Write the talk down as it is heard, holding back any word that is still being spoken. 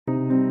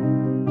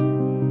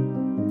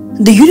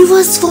The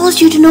universe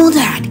wants you to know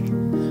that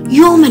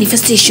your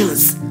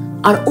manifestations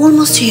are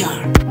almost here.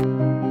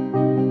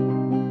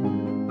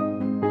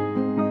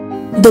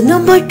 The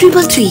number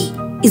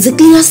 333 is a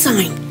clear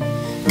sign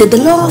that the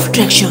law of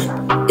attraction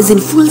is in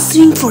full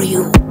swing for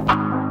you.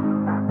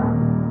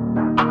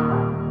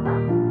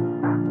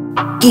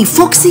 Keep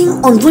focusing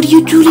on what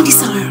you truly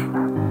desire.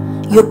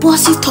 Your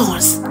positive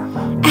thoughts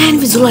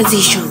and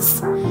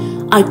visualizations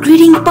are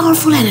creating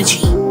powerful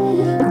energy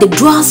that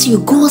draws your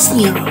goals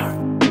nearer.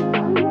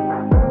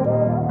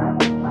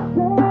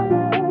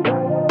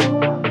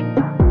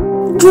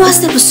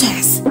 Trust the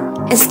process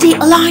and stay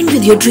aligned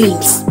with your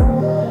dreams.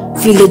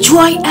 Feel the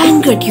joy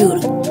and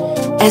gratitude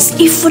as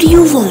if what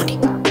you want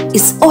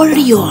is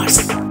already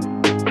yours.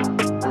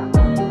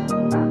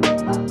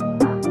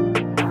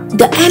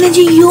 The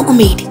energy you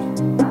emit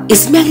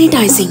is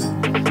magnetizing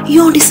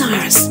your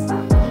desires.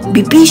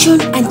 Be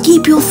patient and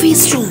keep your faith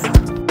strong.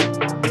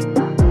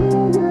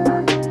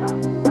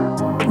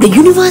 The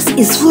universe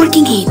is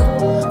working in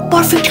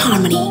perfect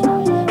harmony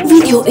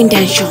with your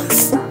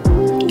intentions.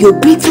 Your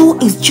breakthrough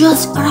is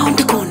just around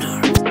the corner.